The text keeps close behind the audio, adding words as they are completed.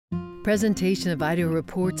Presentation of Idaho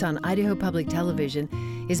Reports on Idaho Public Television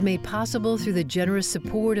is made possible through the generous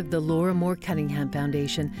support of the Laura Moore Cunningham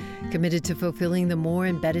Foundation, committed to fulfilling the Moore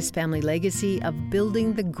and Bettis family legacy of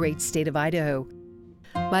building the great state of Idaho.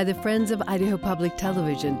 By the Friends of Idaho Public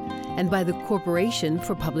Television and by the Corporation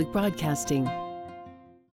for Public Broadcasting.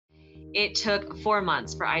 It took 4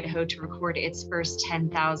 months for Idaho to record its first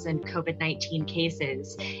 10,000 COVID-19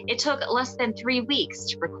 cases. It took less than 3 weeks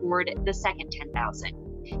to record the second 10,000.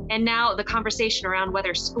 And now the conversation around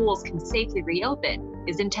whether schools can safely reopen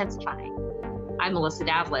is intensifying. I'm Melissa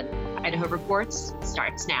Davlin. Idaho Reports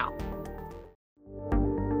starts now.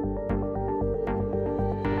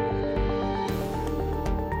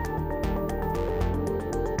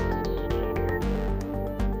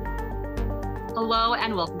 Hello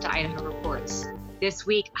and welcome to Idaho Reports. This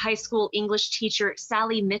week, high school English teacher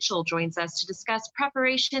Sally Mitchell joins us to discuss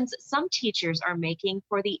preparations some teachers are making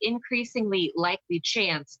for the increasingly likely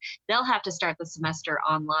chance they'll have to start the semester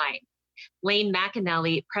online. Lane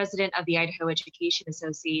McAnally, president of the Idaho Education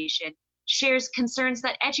Association, shares concerns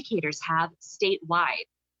that educators have statewide.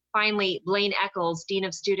 Finally, Blaine Eccles, Dean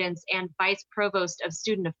of Students and Vice Provost of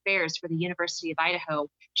Student Affairs for the University of Idaho,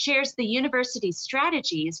 shares the university's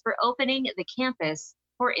strategies for opening the campus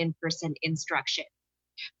for in-person instruction.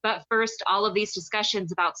 But first, all of these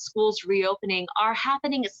discussions about schools reopening are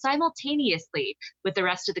happening simultaneously with the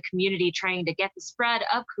rest of the community trying to get the spread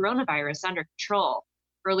of coronavirus under control.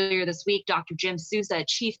 Earlier this week, Dr. Jim Souza,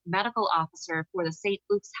 Chief Medical Officer for the St.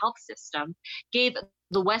 Luke's Health System, gave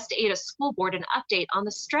the West Ada School Board an update on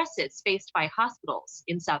the stresses faced by hospitals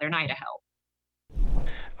in southern Idaho.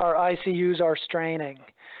 Our ICUs are straining.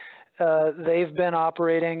 They've been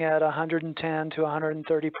operating at 110 to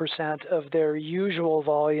 130% of their usual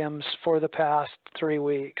volumes for the past 3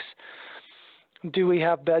 weeks. Do we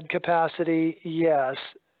have bed capacity? Yes.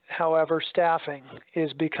 However, staffing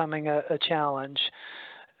is becoming a challenge.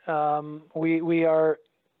 We are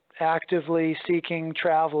actively seeking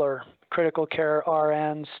traveler critical care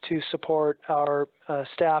RNs to support our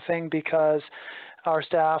staffing because our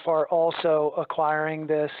staff are also acquiring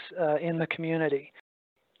this in the community.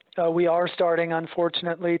 We are starting,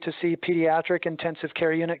 unfortunately, to see pediatric intensive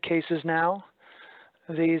care unit cases now.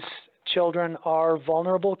 These children are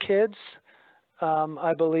vulnerable kids.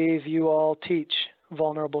 I believe you all teach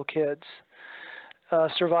vulnerable kids.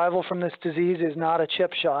 Survival from this disease is not a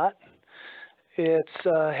chip shot. It's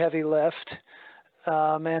a heavy lift.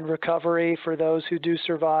 And recovery for those who do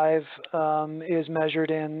survive is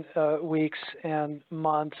measured in weeks and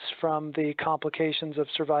months from the complications of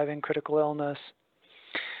surviving critical illness.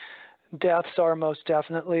 Deaths are most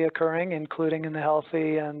definitely occurring, including in the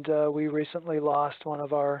healthy, and we recently lost one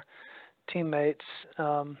of our teammates,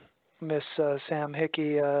 Miss Sam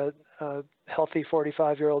Hickey, a healthy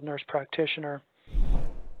 45-year-old nurse practitioner.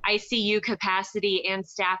 ICU capacity and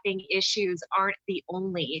staffing issues aren't the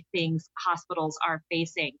only things hospitals are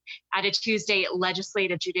facing. At a Tuesday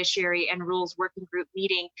Legislative Judiciary and Rules Working Group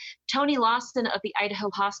meeting, Tony Lawson of the Idaho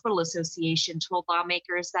Hospital Association told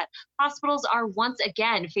lawmakers that hospitals are once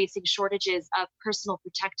again facing shortages of personal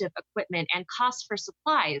protective equipment and costs for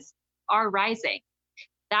supplies are rising.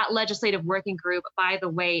 That legislative working group, by the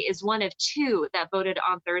way, is one of two that voted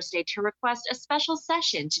on Thursday to request a special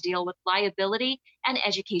session to deal with liability and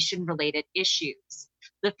education-related issues.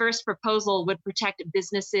 The first proposal would protect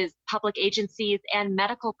businesses, public agencies, and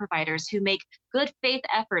medical providers who make good faith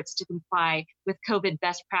efforts to comply with COVID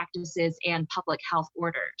best practices and public health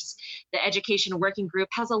orders. The education working group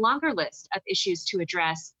has a longer list of issues to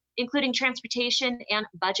address, including transportation and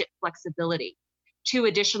budget flexibility. 2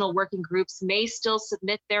 additional working groups may still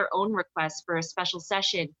submit their own requests for a special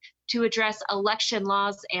session to address election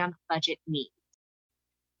laws and budget needs.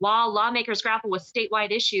 While lawmakers grapple with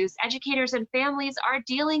statewide issues, educators and families are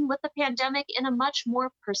dealing with the pandemic in a much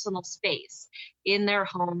more personal space, in their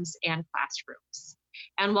homes and classrooms.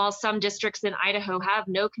 And while some districts in Idaho have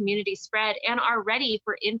no community spread and are ready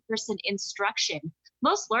for in-person instruction,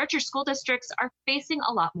 most larger school districts are facing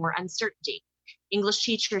a lot more uncertainty. English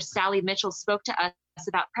teacher Sally Mitchell spoke to us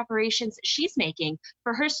about preparations she's making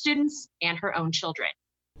for her students and her own children.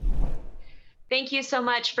 Thank you so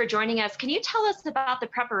much for joining us. Can you tell us about the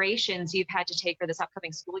preparations you've had to take for this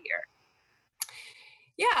upcoming school year?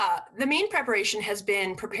 Yeah, the main preparation has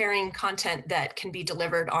been preparing content that can be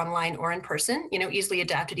delivered online or in person, easily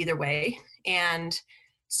adapted either way. And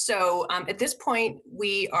so at this point,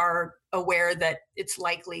 we are aware that it's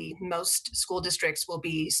likely most school districts will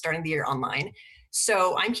be starting the year online.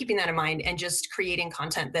 So I'm keeping that in mind and just creating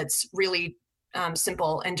content that's really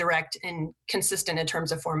simple and direct and consistent in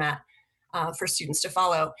terms of format. for students to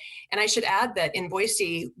follow. And I should add that in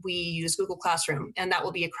Boise, we use Google Classroom, and that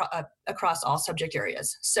will be across all subject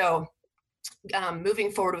areas. So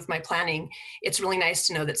moving forward with my planning, it's really nice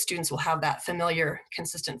to know that students will have that familiar,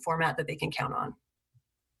 consistent format that they can count on.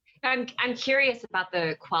 I'm curious about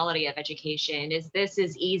the quality of education. Is this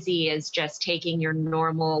as easy as just taking your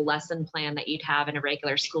normal lesson plan that you'd have in a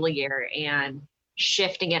regular school year and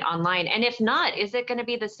shifting it online? And if not, is it going to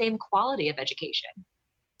be the same quality of education?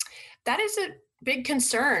 That is a big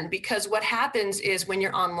concern, because what happens is when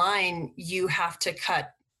you're online, you have to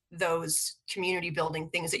cut those community building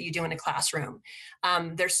things that you do in a classroom.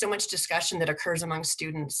 There's so much discussion that occurs among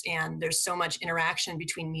students, and there's so much interaction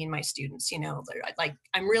between me and my students. Like,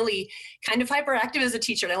 I'm really kind of hyperactive as a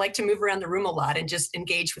teacher, and I like to move around the room a lot and just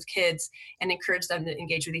engage with kids and encourage them to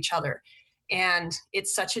engage with each other. And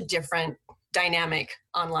it's such a different dynamic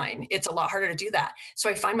online. It's a lot harder to do that. So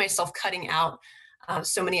I find myself cutting out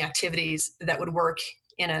so many activities that would work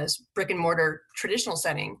in a brick and mortar traditional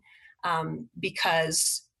setting,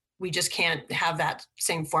 because we just can't have that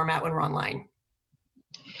same format when we're online.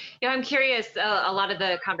 Yeah, I'm curious, a lot of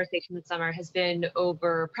the conversation this summer has been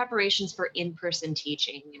over preparations for in-person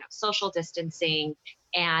teaching, social distancing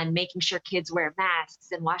and making sure kids wear masks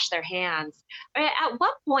and wash their hands. At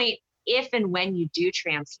what point, if and when you do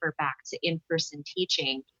transfer back to in-person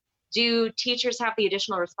teaching, do teachers have the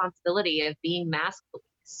additional responsibility of being mask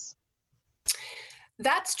police?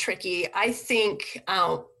 That's tricky. I think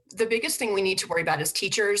the biggest thing we need to worry about as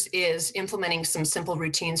teachers is implementing some simple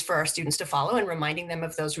routines for our students to follow and reminding them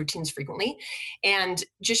of those routines frequently, and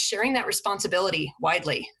just sharing that responsibility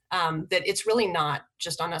widely, that it's really not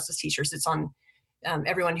just on us as teachers, it's on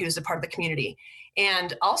everyone who's a part of the community.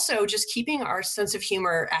 And also just keeping our sense of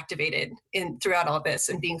humor activated throughout all of this,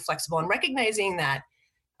 and being flexible and recognizing that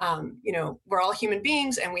we're all human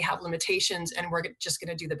beings and we have limitations, and we're just going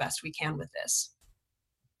to do the best we can with this.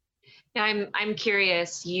 Now, I'm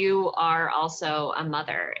curious, you are also a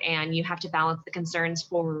mother, and you have to balance the concerns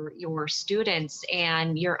for your students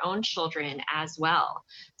and your own children as well.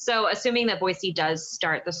 So assuming that Boise does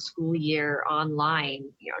start the school year online,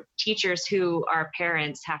 teachers who are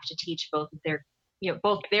parents have to teach both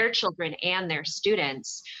their children and their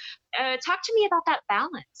students. Talk to me about that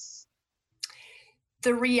balance.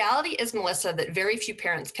 The reality is, Melissa, that very few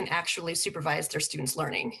parents can actually supervise their students'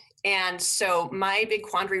 learning. And so my big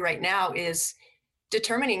quandary right now is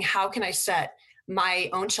determining how can I set my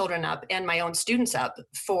own children up and my own students up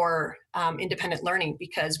for independent learning,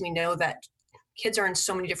 because we know that kids are in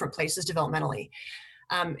so many different places developmentally,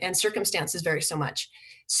 and circumstances vary so much.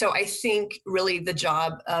 So I think really the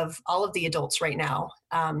job of all of the adults right now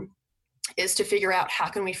is to figure out how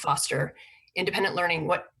can we foster independent learning,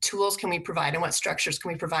 what tools can we provide and what structures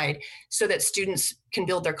can we provide so that students can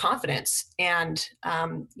build their confidence and,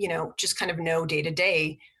 just kind of know day to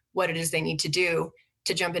day what it is they need to do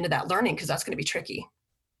to jump into that learning, because that's going to be tricky.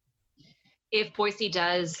 If Boise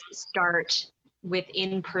does start with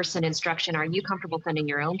in-person instruction, are you comfortable sending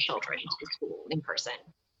your own children to school in person?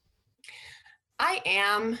 I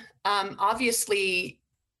am. Obviously,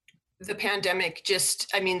 the pandemic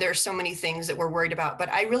there's so many things that we're worried about,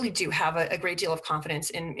 but I really do have a great deal of confidence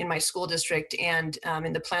in my school district and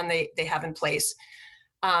in the plan they have in place.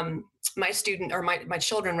 My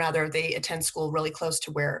children rather, they attend school really close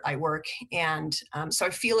to where I work. And so I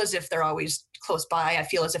feel as if they're always close by. I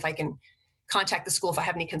feel as if I can contact the school if I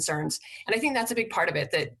have any concerns. And I think that's a big part of it,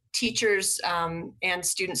 that teachers and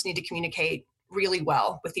students need to communicate really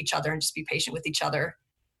well with each other and just be patient with each other.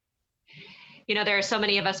 There are so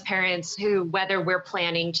many of us parents who, whether we're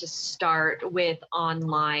planning to start with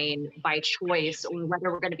online by choice or whether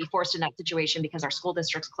we're going to be forced in that situation because our school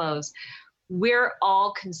district's closed, we're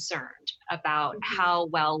all concerned about how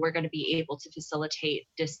well we're going to be able to facilitate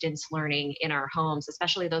distance learning in our homes,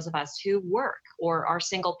 especially those of us who work or are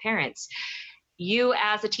single parents. You,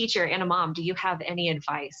 as a teacher and a mom, do you have any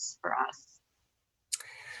advice for us?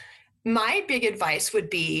 My big advice would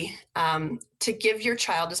be to give your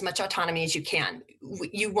child as much autonomy as you can.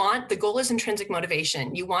 The goal is intrinsic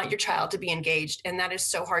motivation. You want your child to be engaged, and that is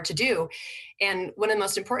so hard to do. And one of the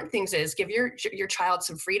most important things is give your child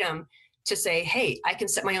some freedom to say, hey, I can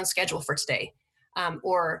set my own schedule for today.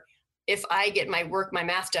 Or if I get my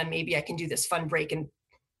math done, maybe I can do this fun break and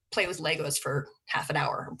play with Legos for half an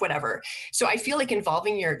hour, whatever. So I feel like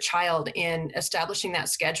involving your child in establishing that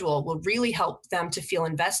schedule will really help them to feel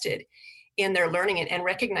invested in their learning and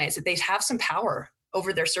recognize that they have some power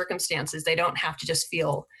over their circumstances. They don't have to just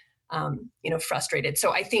feel, frustrated.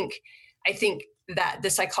 So I think that the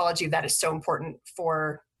psychology of that is so important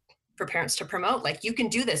for parents to promote. Like, you can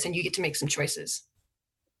do this and you get to make some choices.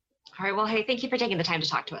 All right. Well, hey, thank you for taking the time to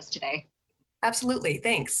talk to us today. Absolutely.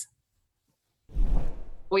 Thanks.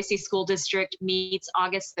 Boise School District meets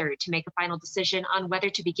August 3rd to make a final decision on whether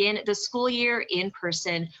to begin the school year in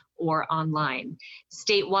person or online.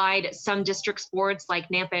 Statewide, some districts boards like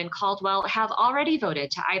Nampa and Caldwell have already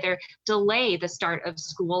voted to either delay the start of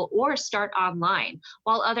school or start online,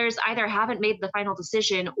 while others either haven't made the final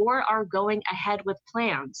decision or are going ahead with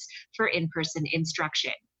plans for in-person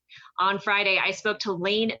instruction. On Friday, I spoke to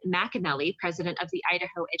Lane McAnally, president of the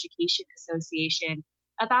Idaho Education Association,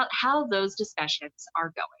 about how those discussions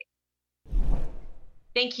are going.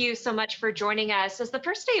 Thank you so much for joining us. As the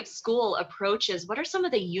first day of school approaches, what are some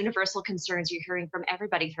of the universal concerns you're hearing from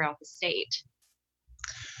everybody throughout the state?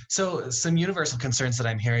 So some universal concerns that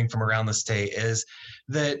I'm hearing from around the state is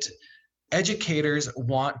that educators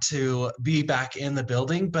want to be back in the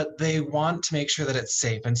building, but they want to make sure that it's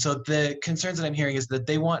safe. And so the concerns that I'm hearing is that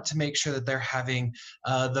they want to make sure that they're having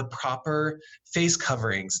the proper face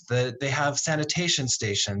coverings, that they have sanitation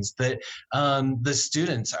stations, that the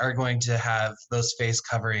students are going to have those face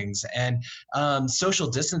coverings, and social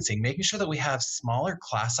distancing, making sure that we have smaller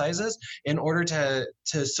class sizes in order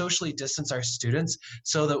to socially distance our students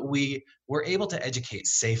so that we're able to educate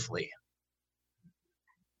safely.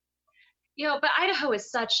 But Idaho is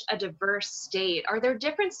such a diverse state. Are there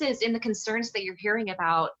differences in the concerns that you're hearing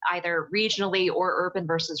about either regionally or urban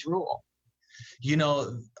versus rural?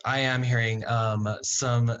 I am hearing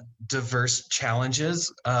some diverse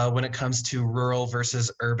challenges when it comes to rural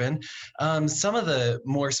versus urban. Some of the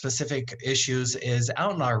more specific issues is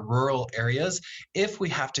out in our rural areas, if we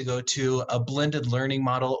have to go to a blended learning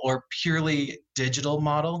model or purely digital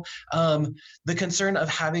model, the concern of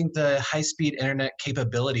having the high-speed internet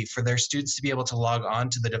capability for their students to be able to log on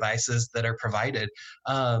to the devices that are provided.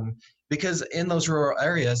 Because in those rural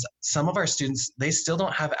areas, some of our students, they still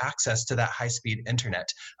don't have access to that high-speed internet.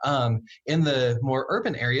 In the more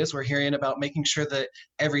urban areas, we're hearing about making sure that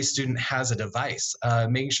every student has a device,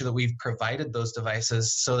 making sure that we've provided those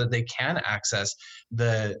devices so that they can access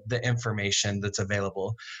the information that's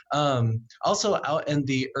available. Also out in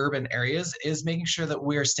the urban areas is making sure that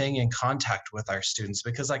we are staying in contact with our students,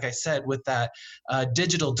 because like I said, with that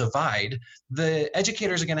digital divide, the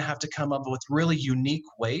educators are going to have to come up with really unique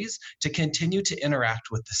ways to continue to interact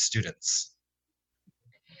with the students.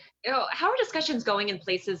 How are discussions going in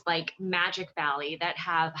places like Magic Valley that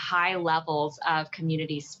have high levels of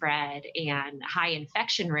community spread and high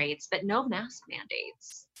infection rates, but no mask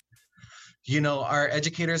mandates? Our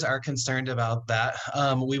educators are concerned about that.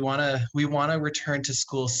 We want to return to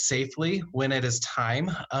school safely when it is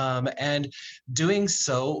time, and doing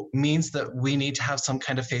so means that we need to have some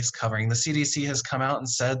kind of face covering. The CDC has come out and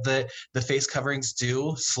said that the face coverings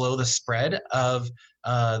do slow the spread of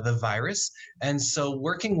the virus. And so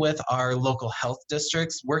working with our local health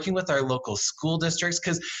districts, working with our local school districts,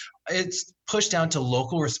 because it's pushed down to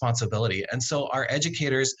local responsibility. And so our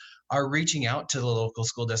educators are reaching out to the local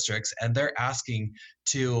school districts, and they're asking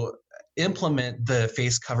to implement the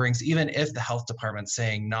face coverings, even if the health department's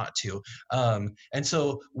saying not to. And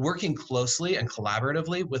so working closely and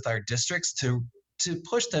collaboratively with our districts to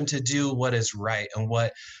push them to do what is right and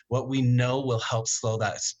what we know will help slow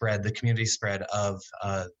that spread, the community spread of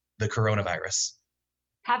the coronavirus.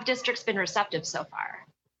 Have districts been receptive so far?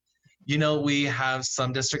 We have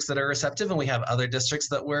some districts that are receptive, and we have other districts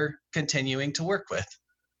that we're continuing to work with.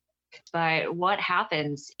 But what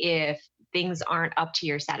happens if things aren't up to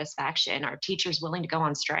your satisfaction? Are teachers willing to go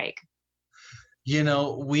on strike?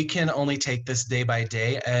 We can only take this day by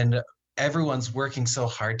day, and everyone's working so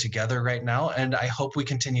hard together right now, and I hope we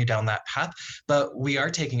continue down that path, but we are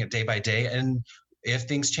taking it day by day, and if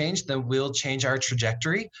things change, then we'll change our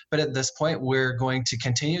trajectory. But at this point, we're going to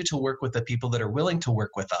continue to work with the people that are willing to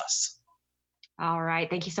work with us. All right.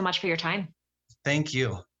 Thank you so much for your time. Thank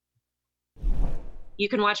you. You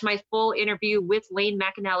can watch my full interview with Lane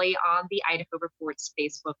McAnally on the Idaho Reports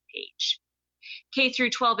Facebook page. K through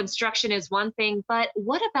 12 instruction is one thing, but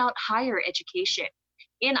what about higher education?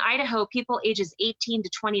 In Idaho, people ages 18 to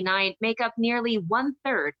 29 make up nearly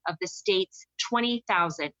 1/3 of the state's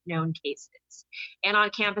 20,000 known cases. And on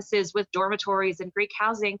campuses with dormitories and Greek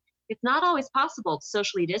housing, it's not always possible to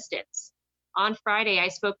socially distance. On Friday, I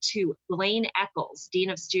spoke to Blaine Eccles, Dean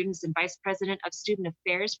of Students and Vice President of Student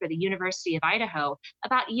Affairs for the University of Idaho,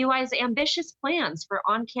 about UI's ambitious plans for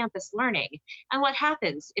on-campus learning and what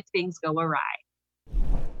happens if things go awry.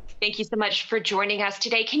 Thank you so much for joining us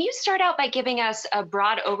today. Can you start out by giving us a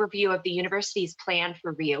broad overview of the university's plan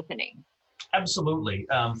for reopening? Absolutely.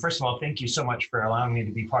 First of all, thank you so much for allowing me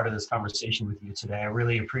to be part of this conversation with you today. I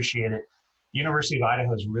really appreciate it. University of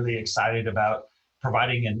Idaho is really excited about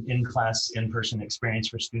providing an in-class, in-person experience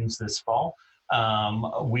for students this fall.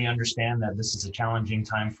 We understand that this is a challenging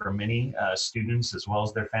time for many students as well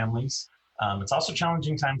as their families. It's also a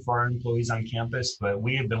challenging time for our employees on campus, but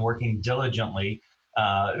we have been working diligently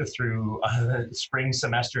through the spring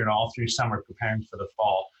semester and all through summer preparing for the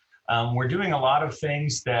fall. We're doing a lot of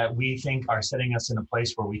things that we think are setting us in a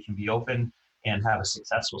place where we can be open and have a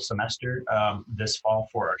successful semester this fall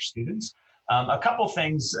for our students. A couple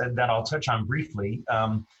things that I'll touch on briefly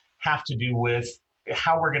have to do with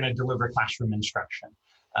how we're going to deliver classroom instruction.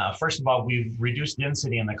 First of all, we've reduced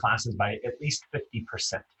density in the classes by at least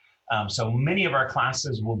 50%. So many of our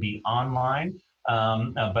classes will be online,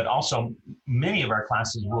 but also many of our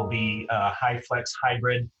classes will be high flex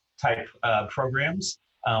hybrid type programs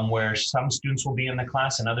where some students will be in the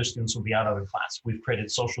class and other students will be out of the class. We've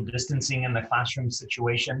created social distancing in the classroom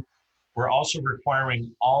situation. We're also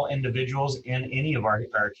requiring all individuals in any of our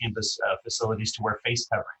campus facilities to wear face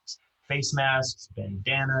coverings, face masks,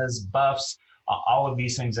 bandanas, buffs. All of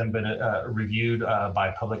these things have been reviewed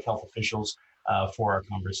by public health officials for our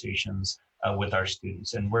conversations with our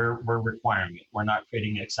students. And we're requiring it. We're not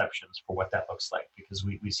creating exceptions for what that looks like because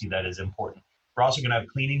we see that as important. We're also going to have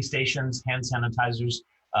cleaning stations, hand sanitizers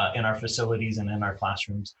in our facilities and in our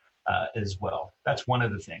classrooms as well. That's one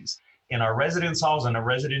of the things. In our residence halls and our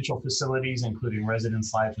residential facilities, including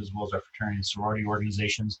Residence Life, as well as our fraternity and sorority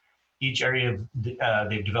organizations, each area,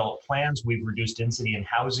 they've developed plans. We've reduced density in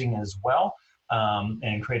housing as well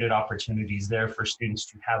and created opportunities there for students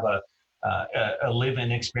to have a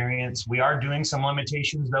live-in experience. We are doing some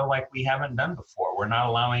limitations, though, like we haven't done before. We're not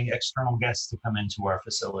allowing external guests to come into our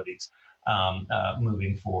facilities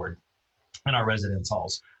moving forward in our residence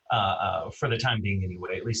halls. For the time being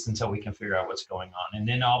anyway, at least until we can figure out what's going on. And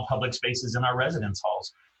in all public spaces in our residence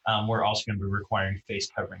halls, we're also going to be requiring face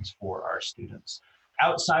coverings for our students.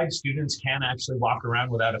 Outside, students can actually walk around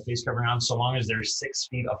without a face covering on so long as they're 6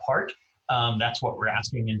 feet apart. That's what we're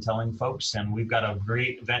asking and telling folks. And we've got a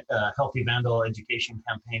great Healthy Vandal education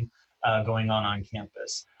campaign going on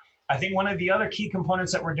campus. I think one of the other key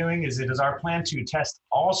components that we're doing is it is our plan to test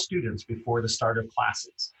all students before the start of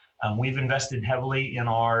classes. We've invested heavily in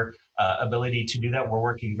our ability to do that. We're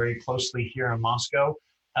working very closely here in Moscow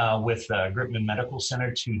with Gritman Medical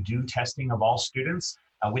Center to do testing of all students.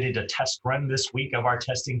 We did a test run this week of our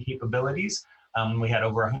testing capabilities. We had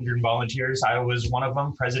over 100 volunteers. I was one of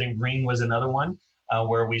them. President Green was another one,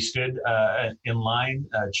 where we stood in line,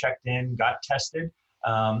 checked in, got tested,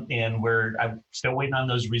 and I'm still waiting on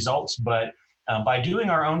those results. But by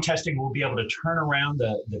doing our own testing, we'll be able to turn around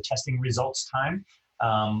the testing results time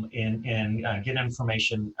and get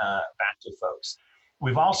information back to folks.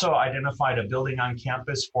 We've also identified a building on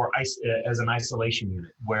campus as an isolation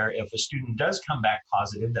unit, where if a student does come back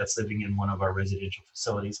positive that's living in one of our residential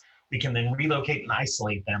facilities, we can then relocate and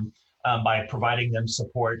isolate them by providing them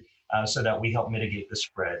support so that we help mitigate the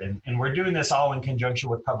spread. And we're doing this all in conjunction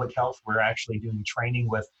with public health. We're actually doing training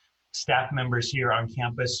with staff members here on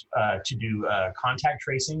campus to do contact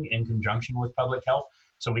tracing in conjunction with public health,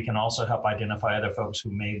 so we can also help identify other folks who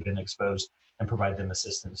may have been exposed and provide them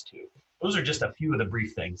assistance too. Those are just a few of the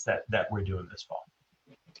brief things that we're doing this fall.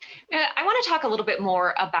 I want to talk a little bit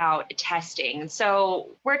more about testing.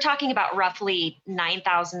 So we're talking about roughly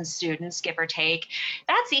 9,000 students, give or take.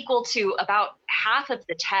 That's equal to about half of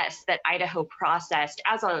the tests that Idaho processed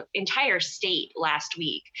as an entire state last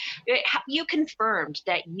week. You confirmed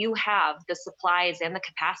that you have the supplies and the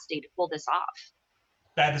capacity to pull this off.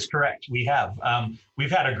 That is correct. We have.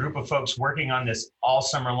 We've had a group of folks working on this all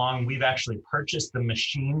summer long. We've actually purchased the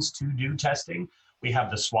machines to do testing. We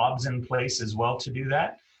have the swabs in place as well to do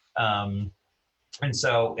that. And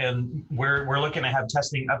we're looking to have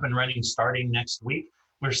testing up and running starting next week.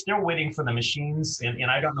 We're still waiting for the machines,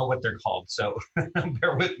 and I don't know what they're called, so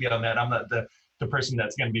bear with me on that. I'm not the person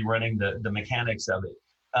that's going to be running the mechanics of it.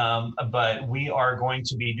 But we are going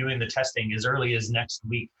to be doing the testing as early as next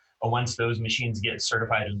week once those machines get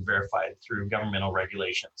certified and verified through governmental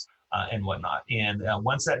regulations and whatnot. And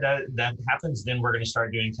once that happens, then we're going to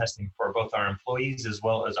start doing testing for both our employees as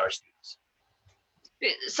well as our students.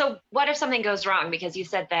 So what if something goes wrong? Because you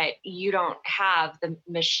said that you don't have the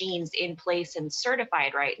machines in place and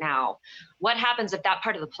certified right now. What happens if that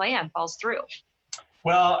part of the plan falls through?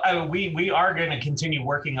 Well, we are going to continue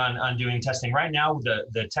working on doing testing. Right now,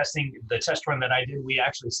 the test run that I did, we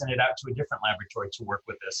actually sent it out to a different laboratory to work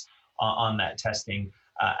with us on that testing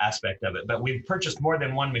aspect of it. But we've purchased more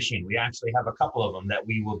than one machine. We actually have a couple of them that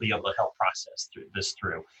we will be able to help process this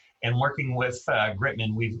through. And working with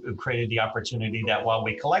Gritman, we've created the opportunity that while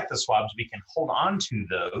we collect the swabs, we can hold on to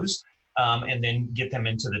those and then get them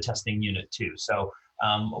into the testing unit too. So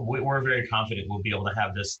we're very confident we'll be able to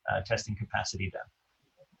have this testing capacity done.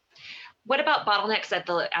 What about bottlenecks at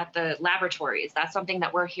the laboratories? That's something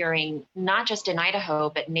that we're hearing not just in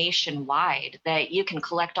Idaho, but nationwide, that you can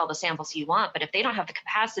collect all the samples you want, but if they don't have the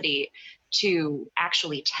capacity to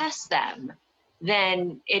actually test them,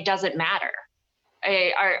 then it doesn't matter.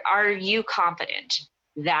 Are you confident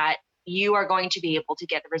that you are going to be able to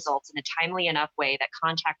get the results in a timely enough way that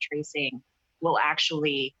contact tracing will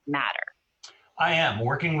actually matter? I am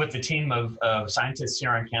working with the team of scientists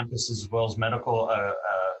here on campus, as well as medical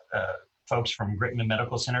folks from Gritman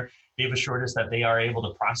Medical Center. They've assured us that they are able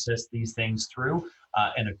to process these things through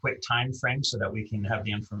in a quick time frame so that we can have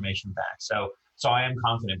the information back. So I am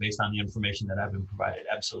confident based on the information that I've been provided.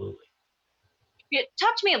 Absolutely.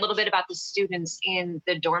 Talk to me a little bit about the students in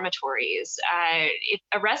the dormitories. If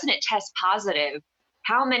a resident tests positive,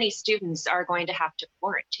 how many students are going to have to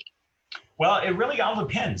quarantine? Well, it really all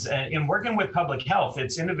depends. In working with public health,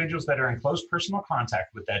 it's individuals that are in close personal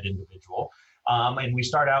contact with that individual. And we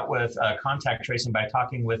start out with contact tracing by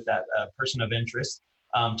talking with that person of interest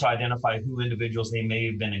to identify who individuals they may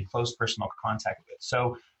have been in close personal contact with.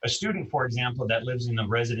 So a student, for example, that lives in a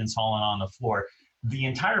residence hall and on the floor, the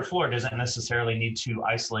entire floor doesn't necessarily need to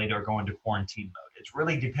isolate or go into quarantine mode. It's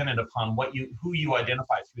really dependent upon who you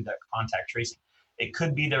identify through that contact tracing. It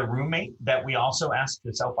could be their roommate that we also ask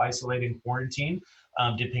to self-isolate and quarantine,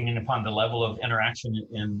 depending upon the level of interaction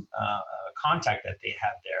and contact that they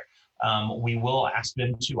have there. We will ask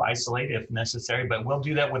them to isolate if necessary, but we'll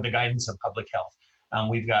do that with the guidance of public health.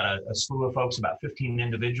 We've got a slew of folks, about 15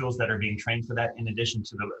 individuals that are being trained for that, in addition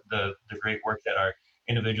to the great work that our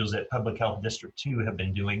individuals at Public Health District 2 have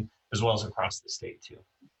been doing, as well as across the state too.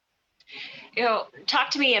 Talk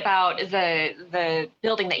to me about the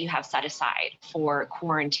building that you have set aside for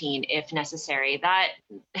quarantine if necessary. That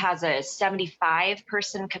has a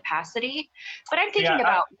 75-person capacity, but I'm thinking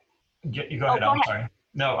about. You go ahead. I'm sorry.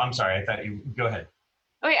 No, I'm sorry. I thought you go ahead.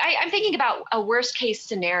 Okay, I'm thinking about a worst case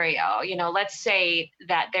scenario. Let's say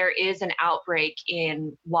that there is an outbreak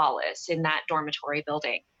in Wallace, in that dormitory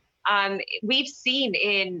building. We've seen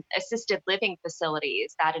in assisted living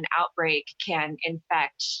facilities that an outbreak can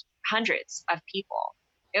infect hundreds of people.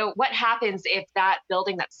 What happens if that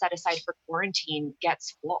building that's set aside for quarantine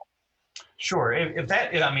gets full? Sure. If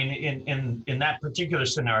that, I mean, in that particular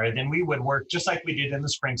scenario, then we would work just like we did in the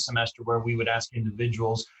spring semester, where we would ask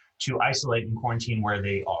individuals to isolate and quarantine where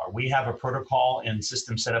they are. We have a protocol and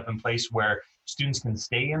system set up in place where students can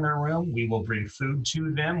stay in their room. We will bring food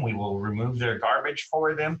to them. We will remove their garbage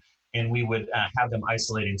for them, and we would have them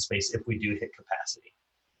isolate in space if we do hit capacity.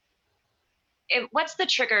 What's the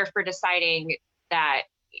trigger for deciding that,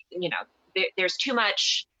 there's too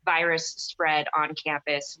much virus spread on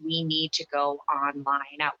campus, we need to go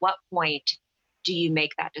online? At what point do you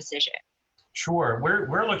make that decision? Sure.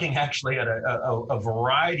 We're looking actually at a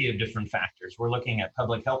variety of different factors. We're looking at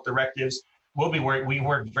public health directives. We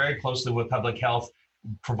work very closely with public health,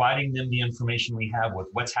 providing them the information we have with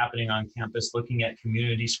what's happening on campus, looking at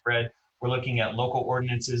community spread. We're looking at local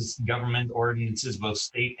ordinances, government ordinances, both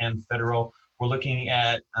state and federal. We're looking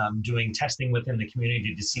at doing testing within the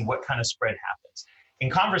community to see what kind of spread happens. In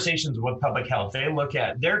conversations with public health, they look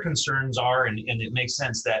at their concerns are, and it makes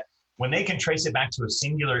sense that when they can trace it back to a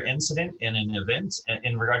singular incident in an event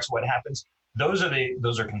in regards to what happens, those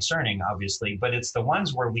are concerning, obviously, but it's the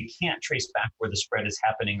ones where we can't trace back where the spread is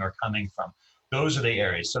happening or coming from. Those are the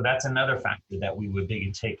areas. So that's another factor that we would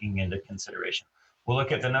be taking into consideration. We'll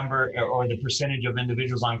look at the number or the percentage of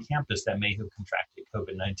individuals on campus that may have contracted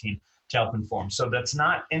COVID-19 to help inform. So that's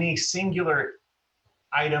not any singular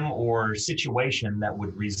item or situation that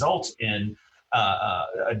would result in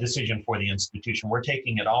a decision for the institution. We're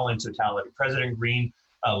taking it all in totality. President Green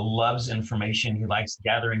loves information. He likes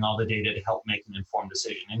gathering all the data to help make an informed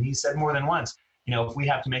decision. And he said more than once, if we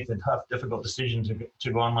have to make the tough, difficult decision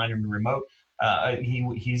to go online and remote,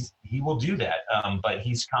 he will do that. But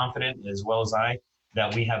he's confident, as well as I,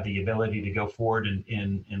 that we have the ability to go forward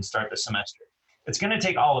and start the semester. It's going to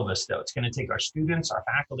take all of us, though. It's going to take our students, our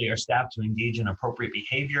faculty, our staff to engage in appropriate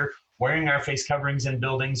behavior, wearing our face coverings in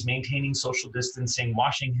buildings, maintaining social distancing,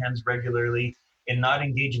 washing hands regularly, and not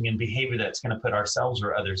engaging in behavior that's going to put ourselves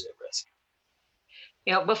or others at risk.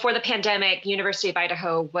 Before the pandemic, University of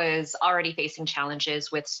Idaho was already facing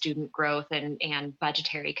challenges with student growth and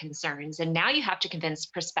budgetary concerns. And now you have to convince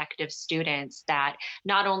prospective students that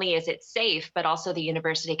not only is it safe, but also the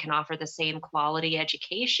university can offer the same quality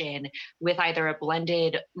education with either a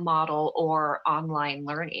blended model or online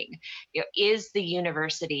learning. How is the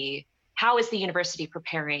university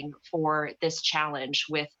preparing for this challenge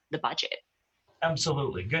with the budget?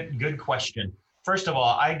 Absolutely. Good question. First of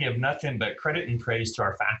all, I give nothing but credit and praise to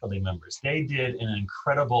our faculty members. They did an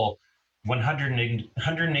incredible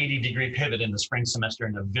 180-degree pivot in the spring semester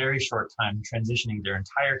in a very short time, transitioning their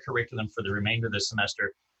entire curriculum for the remainder of the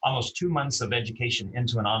semester, almost 2 months of education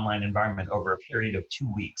into an online environment over a period of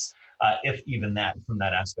 2 weeks, if even that, from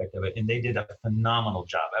that aspect of it. And they did a phenomenal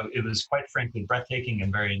job. It was quite frankly breathtaking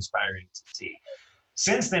and very inspiring to see.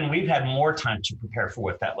 Since then, we've had more time to prepare for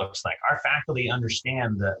what that looks like. Our faculty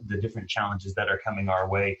understand the different challenges that are coming our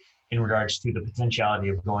way in regards to the potentiality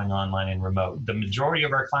of going online and remote. The majority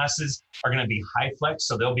of our classes are going to be high flex,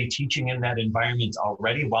 so they'll be teaching in that environment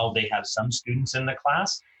already while they have some students in the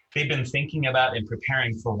class. They've been thinking about and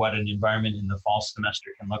preparing for what an environment in the fall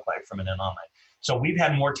semester can look like from an online. So we've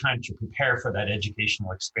had more time to prepare for that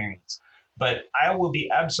educational experience. But I will be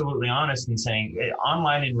absolutely honest in saying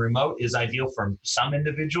online and remote is ideal for some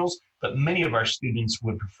individuals, but many of our students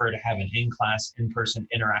would prefer to have an in-class, in-person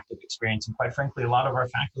interactive experience. And quite frankly, a lot of our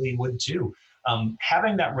faculty would too.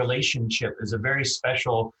 Having that relationship is a very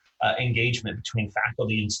special engagement between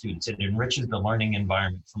faculty and students. It enriches the learning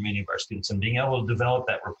environment for many of our students, and being able to develop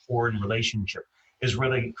that rapport and relationship is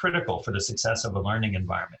really critical for the success of a learning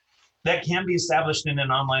environment. That can be established in an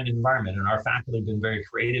online environment, and our faculty have been very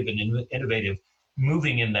creative and innovative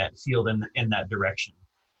moving in that field and in that direction.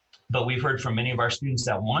 But we've heard from many of our students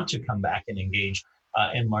that want to come back and engage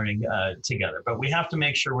in learning together. But we have to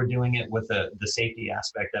make sure we're doing it with the safety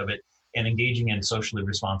aspect of it and engaging in socially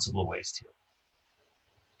responsible ways too.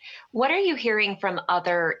 What are you hearing from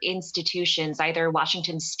other institutions, either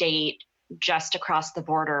Washington State, just across the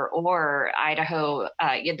border, or Idaho,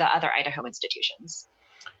 the other Idaho institutions?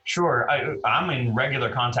 Sure. I'm in regular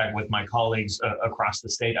contact with my colleagues across the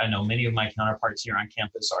state. I know many of my counterparts here on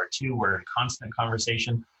campus are too. We're in constant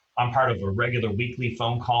conversation. I'm part of a regular weekly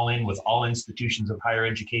phone call in with all institutions of higher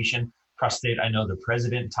education across state. I know the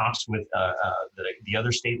president talks with the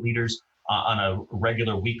other state leaders on a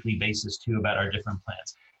regular weekly basis too about our different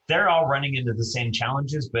plans. They're all running into the same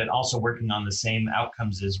challenges, but also working on the same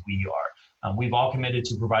outcomes as we are. We've all committed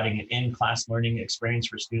to providing an in-class learning experience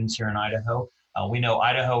for students here in Idaho. We know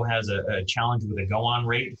Idaho has a challenge with a go-on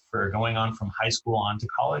rate for going on from high school on to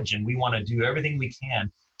college, and we want to do everything we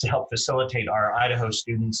can to help facilitate our Idaho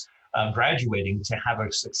students graduating to have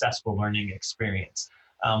a successful learning experience.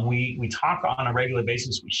 We talk on a regular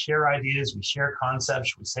basis. We share ideas, we share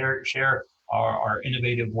concepts, we share our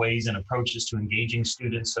innovative ways and approaches to engaging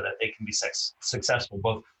students so that they can be successful,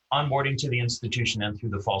 both onboarding to the institution and through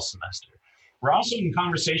the fall semester. We're also in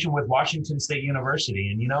conversation with Washington State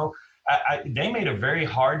University, and they made a very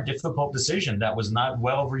hard, difficult decision that was not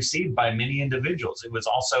well received by many individuals. It was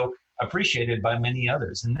also appreciated by many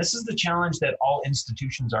others. And this is the challenge that all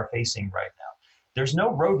institutions are facing right now. There's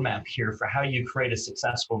no roadmap here for how you create a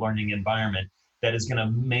successful learning environment that is going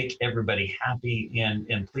to make everybody happy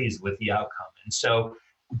and pleased with the outcome. And so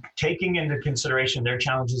taking into consideration their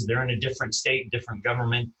challenges, they're in a different state, different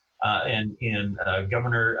government, and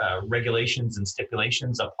governor regulations and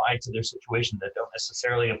stipulations apply to their situation that don't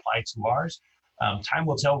necessarily apply to ours. Time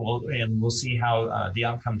will tell, and we'll see how the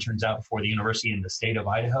outcome turns out for the university in the state of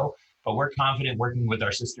Idaho. But we're confident working with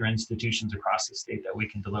our sister institutions across the state that we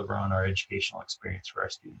can deliver on our educational experience for our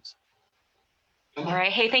students. All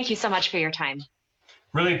right. Hey, thank you so much for your time.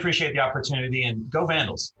 Really appreciate the opportunity, and go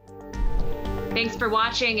Vandals. Thanks for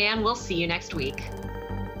watching, and we'll see you next week.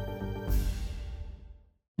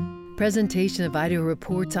 Presentation of Idaho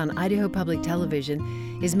Reports on Idaho Public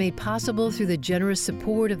Television is made possible through the generous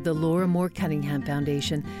support of the Laura Moore Cunningham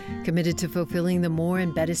Foundation, committed to fulfilling the Moore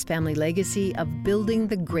and Bettis family legacy of building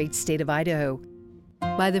the great state of Idaho,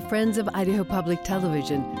 by the Friends of Idaho Public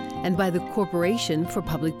Television, and by the Corporation for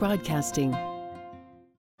Public Broadcasting.